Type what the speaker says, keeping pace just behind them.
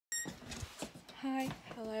Hi,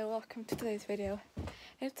 hello, welcome to today's video.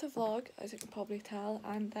 It's a vlog, as you can probably tell,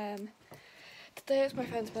 and today is my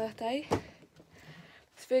friend's birthday.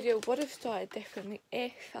 This video would have started differently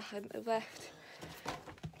if I hadn't have left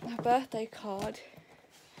my birthday card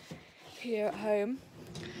here at home.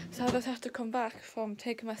 So I just have to come back from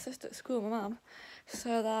taking my sister to school, my mum,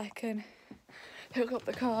 so that I can hook up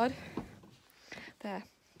the card. There.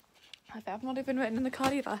 I've not even written in the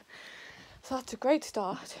card either, so that's a great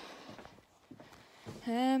start.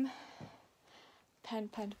 Pen,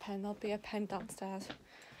 there'll be a pen downstairs.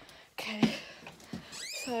 Okay,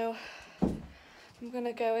 so I'm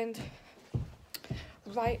gonna go and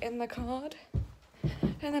write in the card,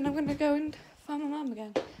 and then I'm gonna go and find my mum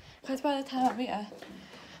again, because by the time I meet her,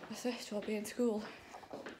 my sister will be in school.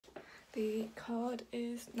 The card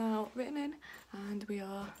is now written in, and we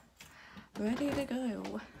are ready to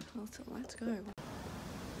go. So let's go.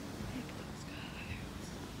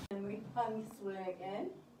 And we unswear again.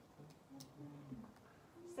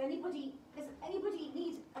 Does anybody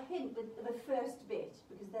need a hint with the first bit?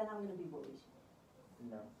 Because then I'm going to be worried.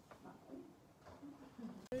 No.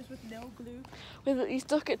 Nose with nail glue. You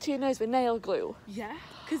stuck it to your nose with nail glue? Yeah,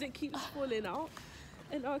 because it keeps falling out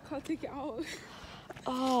and I can't take it out.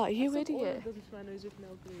 Oh, you I stuck all idiot. of them to my nose with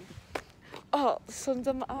nail glue. Oh, sun's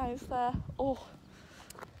on my eyes there. Oh.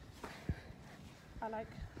 I like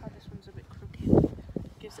how this one's a bit crooked.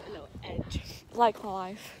 Gives it a little edge. Like my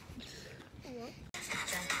life. What?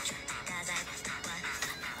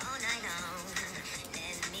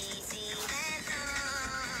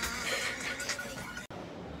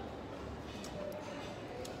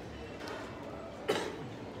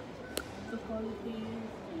 The quality.